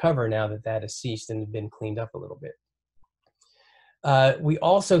they recover now that that has ceased and been cleaned up a little bit. We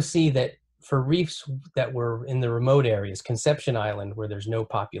also see that for reefs that were in the remote areas, Conception Island, where there's no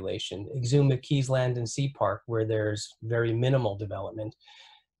population, Exuma, Keys Land, and Sea Park, where there's very minimal development,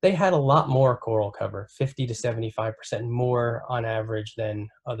 they had a lot more coral cover, 50 to 75% more on average than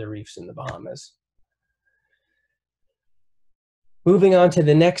other reefs in the Bahamas. Moving on to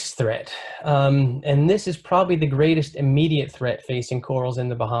the next threat, and this is probably the greatest immediate threat facing corals in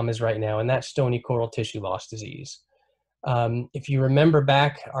the Bahamas right now, and that's stony coral tissue loss disease. If you remember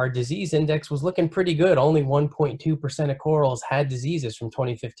back, our disease index was looking pretty good. Only 1.2% of corals had diseases from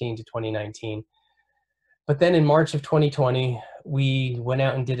 2015 to 2019. But then in March of 2020, we went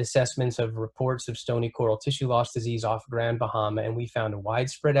out and did assessments of reports of stony coral tissue loss disease off Grand Bahama, and we found a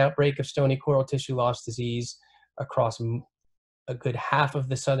widespread outbreak of stony coral tissue loss disease across a good half of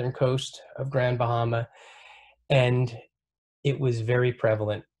the southern coast of Grand Bahama, and it was very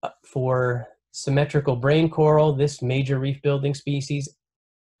prevalent. For symmetrical brain coral, this major reef building species,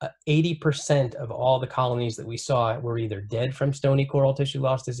 80% of all the colonies that we saw were either dead from stony coral tissue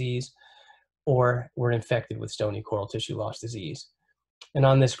loss disease or were infected with stony coral tissue loss disease. And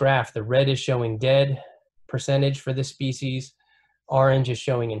on this graph, the red is showing dead percentage for this species, orange is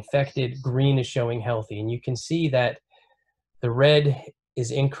showing infected, green is showing healthy. And you can see that the red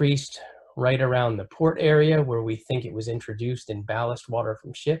is increased right around the port area where we think it was introduced in ballast water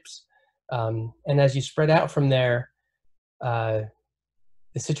from ships. And as you spread out from there, the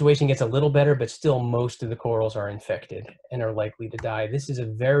situation gets a little better, but still most of the corals are infected and are likely to die. This is a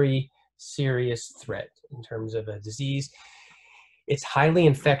very serious threat in terms of a disease. It's highly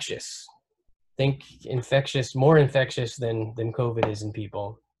infectious. Think infectious, more infectious than COVID is in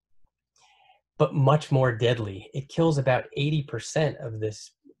people, but much more deadly. It kills about 80% of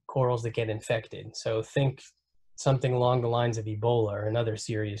this corals that get infected. So think something along the lines of Ebola or another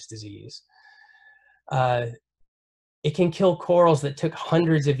serious disease. It can kill corals that took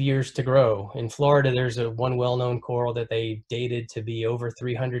hundreds of years to grow. In Florida, there's one well-known coral that they dated to be over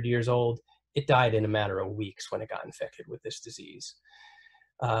 300 years old. It died in a matter of weeks when it got infected with this disease.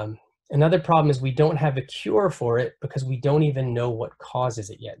 Another problem is we don't have a cure for it because we don't even know what causes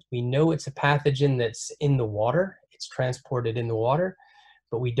it yet. We know it's a pathogen that's in the water. It's transported in the water,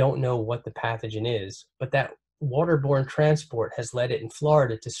 but we don't know what the pathogen is. But that waterborne transport has led it in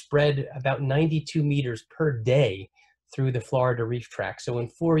Florida to spread about 92 meters per day through the Florida reef tract. So in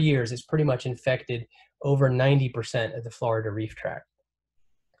 4 years, it's pretty much infected over 90% of the Florida reef tract.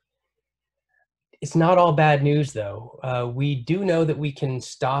 It's not all bad news, though. We do know that we can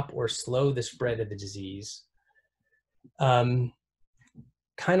stop or slow the spread of the disease. Kind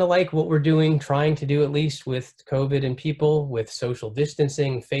of like what we're doing, trying to do at least with COVID and people, with social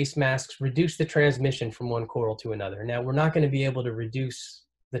distancing, face masks, reduce the transmission from one coral to another. Now, we're not going to be able to reduce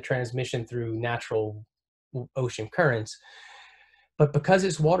the transmission through natural ocean currents, but because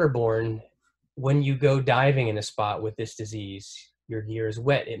it's waterborne, when you go diving in a spot with this disease, your gear is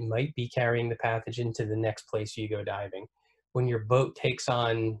wet. It might be carrying the pathogen to the next place you go diving. When your boat takes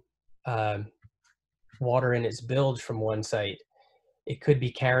on water in its bilge from one site, it could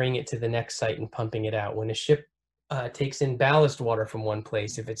be carrying it to the next site and pumping it out. When a ship takes in ballast water from one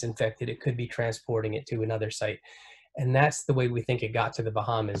place, if it's infected, it could be transporting it to another site. And that's the way we think it got to the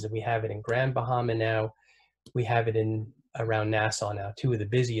Bahamas. We have it in Grand Bahama now. We have it in around Nassau now, two of the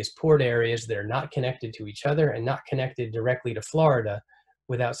busiest port areas that are not connected to each other and not connected directly to Florida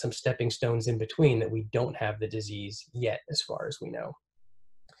without some stepping stones in between, that we don't have the disease yet, as far as we know.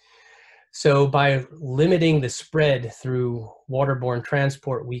 So by limiting the spread through waterborne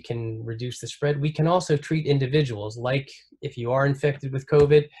transport, we can reduce the spread. We can also treat individuals. Like if you are infected with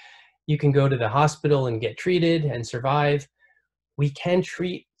COVID, you can go to the hospital and get treated and survive. We can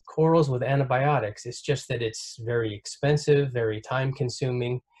treat corals with antibiotics. It's just that it's very expensive, very time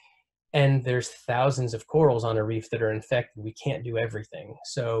consuming, and there's thousands of corals on a reef that are infected. We can't do everything.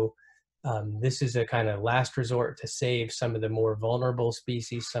 So this is a kind of last resort to save some of the more vulnerable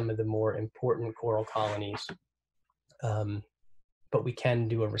species, some of the more important coral colonies. But we can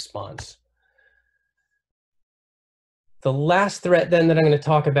do a response. The last threat then that I'm going to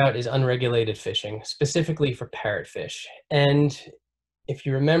talk about is unregulated fishing, specifically for parrotfish. And if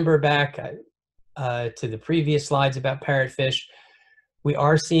you remember back to the previous slides about parrotfish, we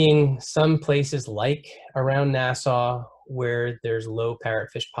are seeing some places like around Nassau where there's low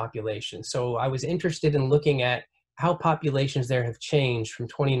parrotfish population. So I was interested in looking at how populations there have changed from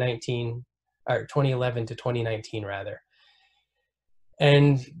 2019, or 2011 to 2019 rather.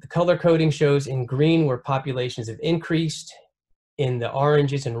 And the color coding shows in green where populations have increased, in the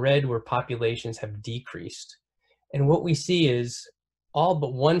oranges and red where populations have decreased. And what we see is all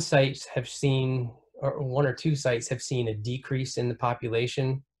but one site have seen, or one or two sites have seen, a decrease in the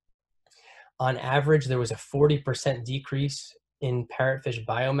population. On average, there was a 40% decrease in parrotfish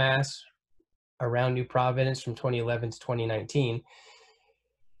biomass around New Providence from 2011 to 2019.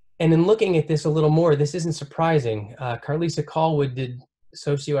 And in looking at this a little more, this isn't surprising. Carlisa Callwood did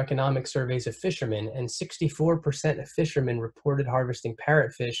socioeconomic surveys of fishermen, and 64% of fishermen reported harvesting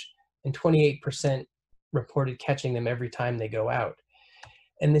parrotfish, and 28% reported catching them every time they go out.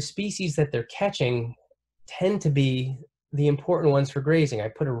 And the species that they're catching tend to be the important ones for grazing. I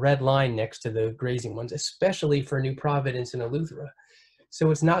put a red line next to the grazing ones, especially for New Providence and Eleuthera.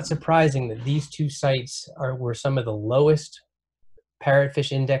 So it's not surprising that these two sites were some of the lowest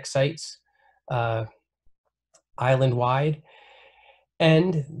parrotfish index sites island-wide.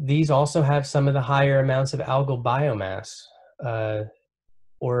 And these also have some of the higher amounts of algal biomass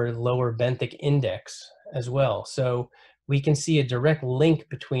or lower benthic index as well. So we can see a direct link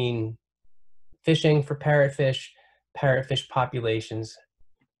between fishing for parrotfish populations,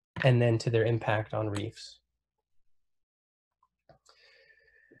 and then to their impact on reefs.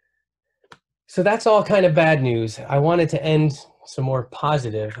 So that's all kind of bad news. I wanted to end some more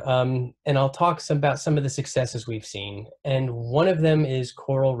positive, and I'll talk about some of the successes we've seen. And one of them is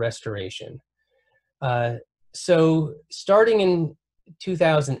coral restoration. So starting in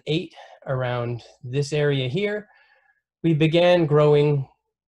 2008, around this area here, we began growing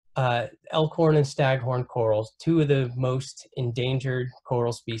elkhorn and staghorn corals, two of the most endangered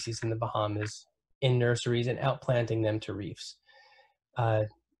coral species in the Bahamas, in nurseries, and outplanting them to reefs.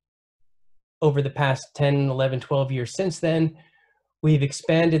 Over the past 10, 11, 12 years since then, we've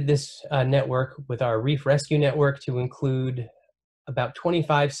expanded this network with our Reef Rescue Network to include about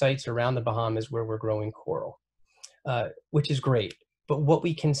 25 sites around the Bahamas where we're growing coral, which is great. But what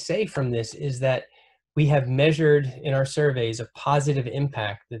we can say from this is that we have measured in our surveys a positive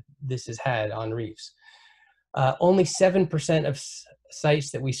impact that this has had on reefs. Only 7% of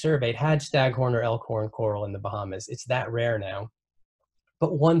sites that we surveyed had staghorn or elkhorn coral in the Bahamas. It's that rare now.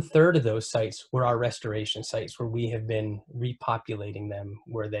 But 1/3 of those sites were our restoration sites, where we have been repopulating them,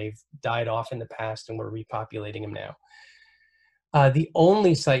 where they've died off in the past and we're repopulating them now. The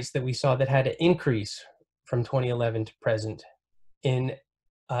only sites that we saw that had an increase from 2011 to present in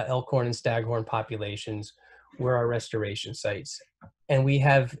elkhorn and staghorn populations were our restoration sites. And we've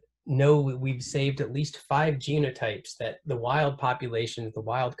saved at least 5 genotypes that the wild populations, the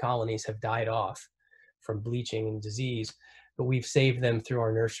wild colonies have died off from bleaching and disease. but we've saved them through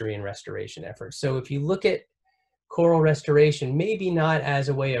our nursery and restoration efforts. So if you look at coral restoration, maybe not as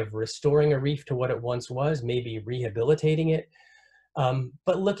a way of restoring a reef to what it once was, maybe rehabilitating it,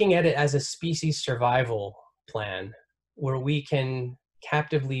 but looking at it as a species survival plan where we can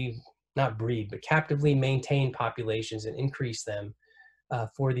captively, not breed, but captively maintain populations and increase them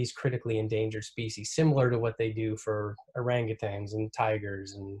for these critically endangered species, similar to what they do for orangutans and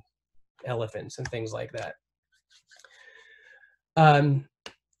tigers and elephants and things like that.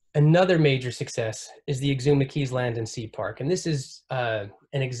 Another major success is the Exuma Keys Land and Sea Park. And this is an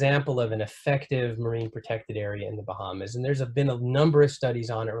example of an effective marine protected area in the Bahamas. And there's been a number of studies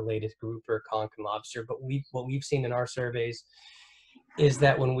on it related to grouper, conch, and lobster. But what we've seen in our surveys is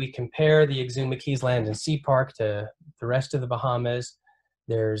that when we compare the Exuma Keys Land and Sea Park to the rest of the Bahamas,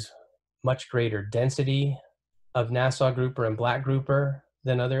 there's much greater density of Nassau grouper and black grouper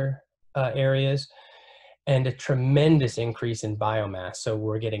than other areas, and a tremendous increase in biomass. So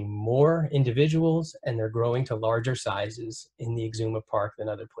we're getting more individuals and they're growing to larger sizes in the Exuma Park than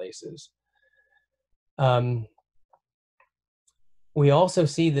other places. We also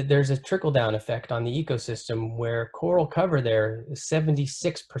see that there's a trickle-down effect on the ecosystem where coral cover there is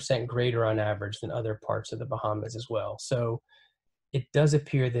 76% greater on average than other parts of the Bahamas as well. So it does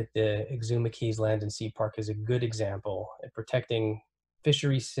appear that the Exuma Keys Land and Sea Park is a good example at protecting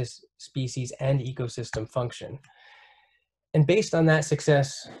fishery species and ecosystem function. And based on that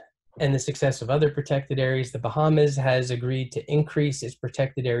success and the success of other protected areas, the Bahamas has agreed to increase its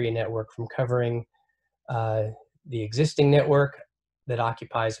protected area network from covering the existing network that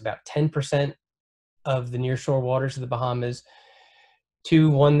occupies about 10% of the nearshore waters of the Bahamas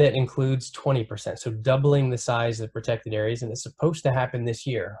to one that includes 20%, so doubling the size of the protected areas, and it's supposed to happen this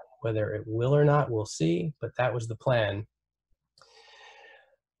year. Whether it will or not, we'll see, but that was the plan.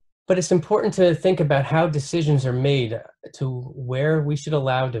 But it's important to think about how decisions are made to where we should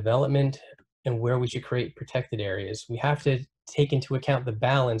allow development and where we should create protected areas. We have to take into account the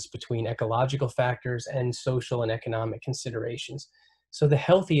balance between ecological factors and social and economic considerations. So the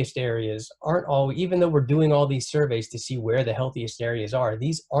healthiest areas aren't all, even though we're doing all these surveys to see where the healthiest areas are,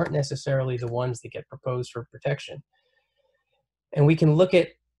 these aren't necessarily the ones that get proposed for protection. And we can look at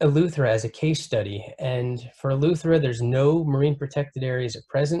Eleuthera as a case study. And for Eleuthera, there's no marine protected areas at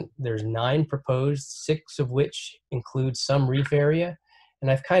present. There's 9 proposed, 6 of which include some reef area.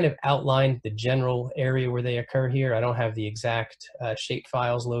 And I've kind of outlined the general area where they occur here. I don't have the exact shape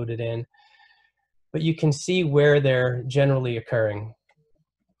files loaded in, but you can see where they're generally occurring,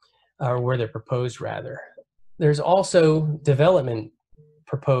 or where they're proposed rather. There's also development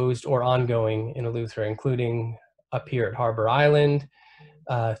proposed or ongoing in Eleuthera, including up here at Harbor Island.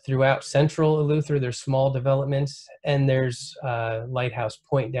 Throughout central Eleuthera, there's small developments, and there's Lighthouse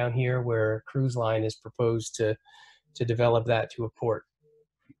Point down here where a cruise line is proposed to develop that to a port.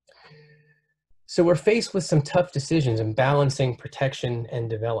 So we're faced with some tough decisions in balancing protection and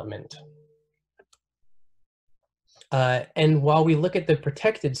development. And while we look at the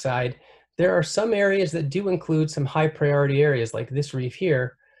protected side, there are some areas that do include some high priority areas like this reef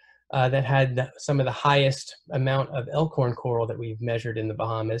here that had some of the highest amount of elkhorn coral that we've measured in the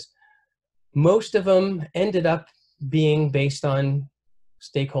Bahamas. Most of them ended up being based on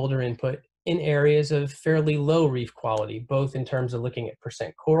stakeholder input in areas of fairly low reef quality, both in terms of looking at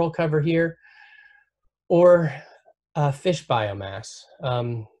percent coral cover here or fish biomass.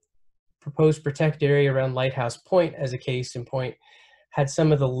 Proposed protected area around Lighthouse Point, as a case in point, had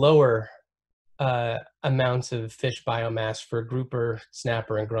some of the lower amounts of fish biomass for grouper,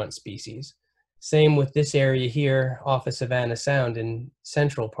 snapper, and grunt species. Same with this area here off of Savannah Sound in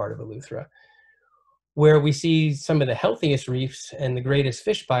central part of Eleuthera, where we see some of the healthiest reefs and the greatest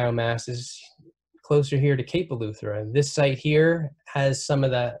fish biomass is closer here to Cape Eleuthera. This site here has some of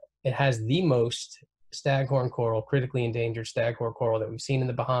that, it has the most staghorn coral, critically endangered staghorn coral that we've seen in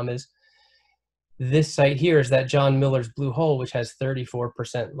the Bahamas. This site here is that John Miller's Blue Hole, which has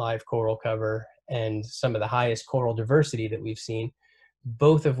 34% live coral cover and some of the highest coral diversity that we've seen,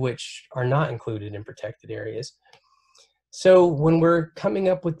 both of which are not included in protected areas. So when we're coming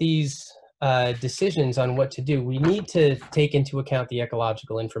up with these decisions on what to do, we need to take into account the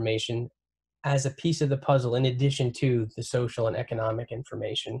ecological information as a piece of the puzzle in addition to the social and economic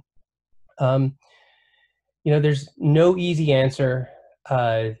information. You know, there's no easy answer,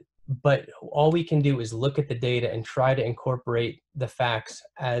 but all we can do is look at the data and try to incorporate the facts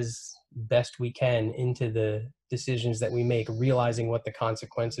as best we can into the decisions that we make, realizing what the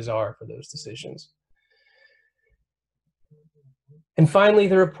consequences are for those decisions. And finally,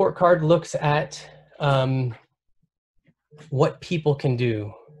 the report card looks at what people can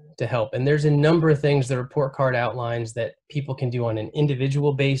do to help. And there's a number of things the report card outlines that people can do on an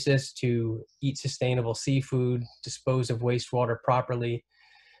individual basis to eat sustainable seafood, dispose of wastewater properly,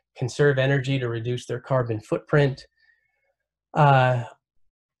 conserve energy to reduce their carbon footprint. For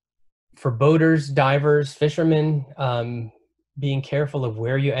boaters, divers, fishermen, being careful of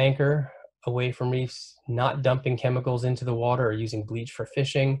where you anchor away from reefs, not dumping chemicals into the water or using bleach for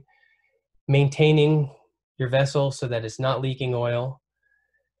fishing, maintaining your vessel so that it's not leaking oil.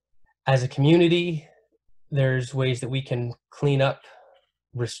 As a community, there's ways that we can clean up,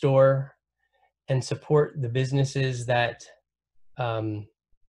 restore, and support the businesses that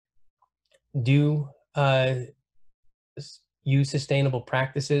do use sustainable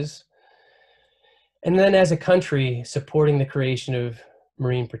practices. And then as a country, supporting the creation of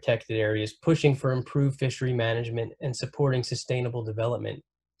marine protected areas, pushing for improved fishery management, and supporting sustainable development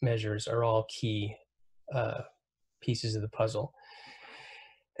measures are all key pieces of the puzzle.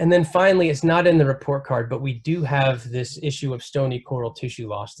 And then finally, it's not in the report card, but we do have this issue of stony coral tissue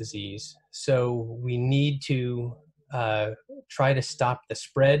loss disease. So we need to try to stop the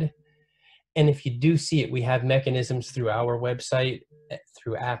spread. And if you do see it, we have mechanisms through our website,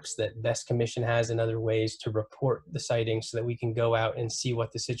 through apps that Best Commission has, and other ways to report the sightings so that we can go out and see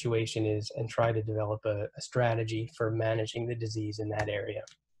what the situation is and try to develop a strategy for managing the disease in that area.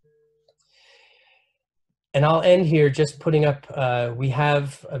 And I'll end here just putting up, we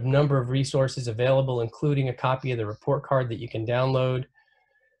have a number of resources available, including a copy of the report card that you can download,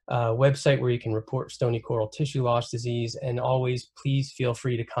 website where you can report stony coral tissue loss disease, and always please feel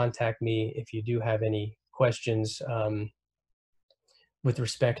free to contact me if you do have any questions with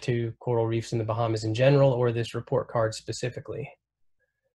respect to coral reefs in the Bahamas in general or this report card specifically.